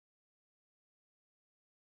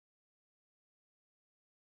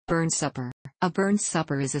Burns Supper. A Burns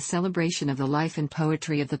Supper is a celebration of the life and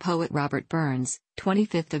poetry of the poet Robert Burns,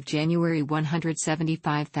 25th of January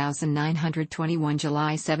 175,921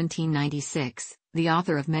 July 1796, the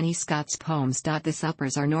author of many Scots poems. The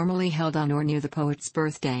suppers are normally held on or near the poet's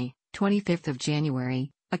birthday, 25th of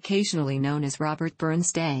January, occasionally known as Robert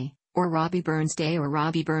Burns Day, or Robbie Burns Day or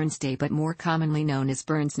Robbie Burns Day, but more commonly known as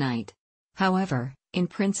Burns Night. However, in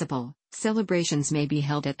principle, celebrations may be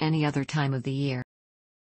held at any other time of the year.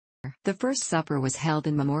 The first supper was held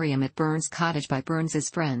in memoriam at Burns Cottage by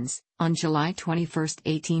Burns's friends, on July 21,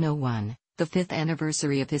 1801, the 5th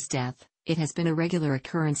anniversary of his death. It has been a regular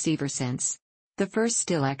occurrence ever since. The first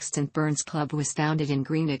still extant Burns Club was founded in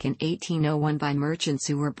Greenock in 1801 by merchants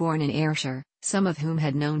who were born in Ayrshire, some of whom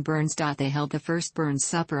had known Burns. They held the first Burns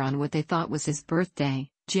Supper on what they thought was his birthday,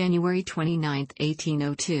 January 29,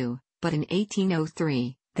 1802, but in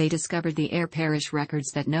 1803, they discovered the Ayr parish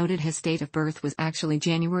records that noted his date of birth was actually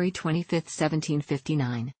January 25,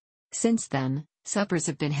 1759. Since then, suppers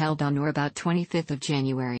have been held on or about 25th of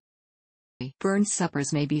January. Burns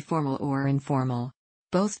suppers may be formal or informal.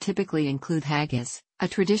 Both typically include haggis, a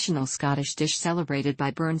traditional Scottish dish celebrated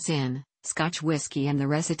by Burns in Scotch whisky and the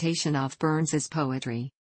recitation of Burns's poetry.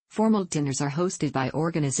 Formal dinners are hosted by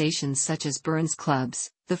organizations such as Burns Clubs,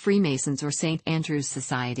 the Freemasons or St. Andrew's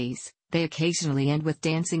Societies. They occasionally end with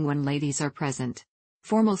dancing when ladies are present.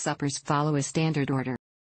 Formal suppers follow a standard order.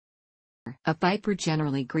 A piper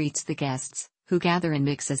generally greets the guests, who gather and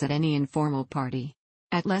mix as at any informal party.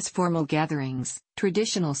 At less formal gatherings,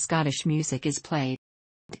 traditional Scottish music is played.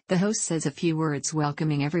 The host says a few words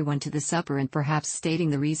welcoming everyone to the supper and perhaps stating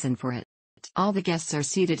the reason for it. All the guests are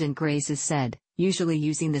seated and grace is said, usually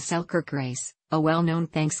using the Selkirk grace, a well-known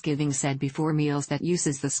Thanksgiving said before meals that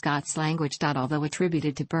uses the Scots language. Although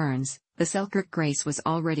attributed to Burns, the Selkirk grace was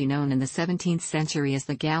already known in the 17th century as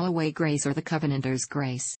the Galloway grace or the Covenanters'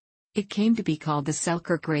 grace. It came to be called the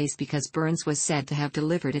Selkirk grace because Burns was said to have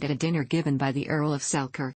delivered it at a dinner given by the Earl of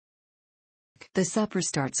Selkirk. The supper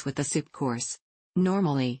starts with the soup course.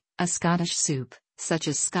 Normally, a Scottish soup, such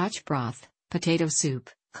as Scotch broth, potato soup,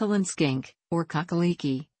 cullen skink, or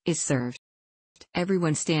cockaliki, is served.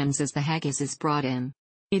 Everyone stands as the haggis is brought in.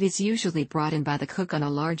 It is usually brought in by the cook on a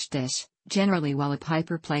large dish, generally while a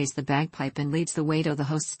piper plays the bagpipe and leads the way to the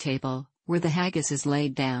host's table, where the haggis is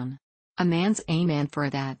laid down. A man's amen for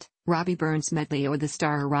that, Robbie Burns medley or the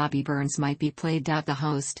star Robbie Burns might be played. The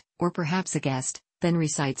host, or perhaps a guest, then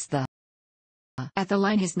recites the at the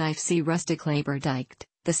line his knife see rustic labor diked.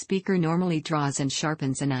 The speaker normally draws and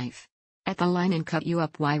sharpens a knife. At the line and cut you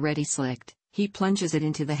up why ready slicked, he plunges it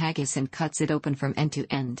into the haggis and cuts it open from end to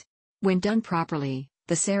end. When done properly,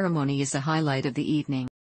 the ceremony is the highlight of the evening.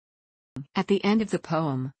 At the end of the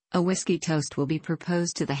poem, a whisky toast will be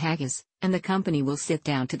proposed to the haggis, and the company will sit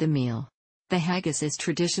down to the meal. The haggis is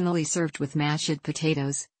traditionally served with mashed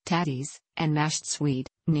potatoes, tatties, and mashed sweet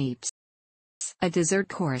neeps. A dessert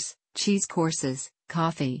course, cheese courses,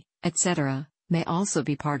 coffee, etc., may also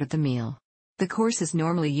be part of the meal. The courses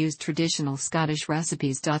normally use traditional Scottish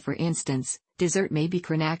recipes. For instance, dessert may be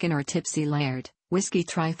cranachan or tipsy laird, whisky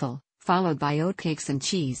trifle, followed by oatcakes and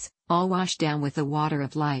cheese, all washed down with the water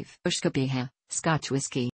of life, ushkabiha, Scotch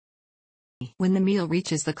whisky. When the meal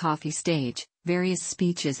reaches the coffee stage, various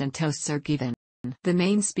speeches and toasts are given. The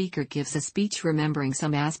main speaker gives a speech remembering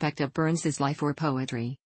some aspect of Burns's life or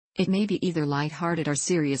poetry. It may be either light-hearted or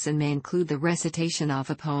serious and may include the recitation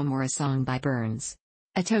of a poem or a song by Burns.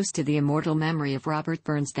 A toast to the immortal memory of Robert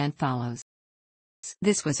Burns then follows.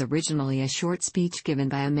 This was originally a short speech given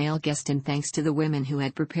by a male guest in thanks to the women who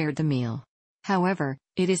had prepared the meal. However,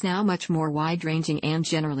 it is now much more wide-ranging and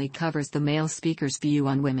generally covers the male speaker's view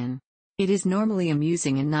on women. It is normally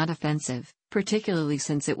amusing and not offensive, particularly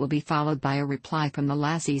since it will be followed by a reply from the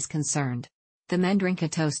lassies concerned. The men drink a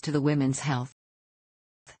toast to the women's health.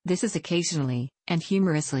 This is occasionally, and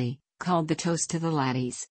humorously, called the toast to the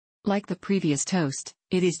laddies. Like the previous toast,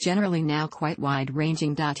 it is generally now quite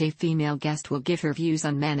wide-ranging. A female guest will give her views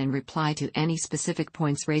on men and reply to any specific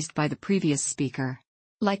points raised by the previous speaker.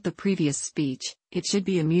 Like the previous speech, it should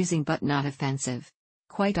be amusing but not offensive.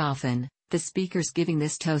 Quite often, the speakers giving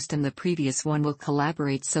this toast and the previous one will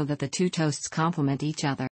collaborate so that the two toasts complement each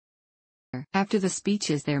other. After the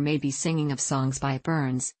speeches there may be singing of songs by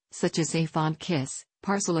Burns, such as A Fond Kiss,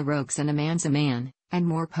 Parcel o' Rogues and A Man's a Man, and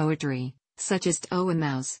more poetry, such as To a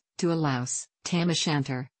Mouse, To a Louse, Tam o'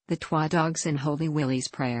 Shanter, The Twa Dogs and Holy Willie's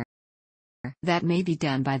Prayer. That may be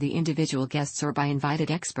done by the individual guests or by invited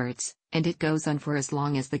experts, and it goes on for as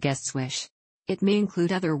long as the guests wish. It may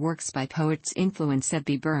include other works by poets influenced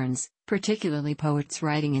Rabbie Burns, particularly poets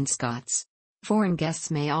writing in Scots. Foreign guests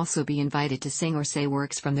may also be invited to sing or say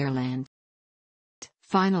works from their land.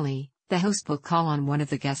 Finally, the host will call on one of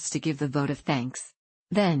the guests to give the vote of thanks.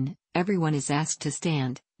 Then, everyone is asked to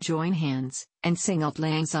stand, join hands, and sing Auld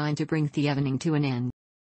Lang Syne to bring the evening to an end.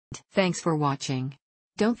 Thanks for watching.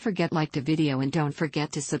 Don't forget like the video and don't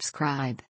forget to subscribe.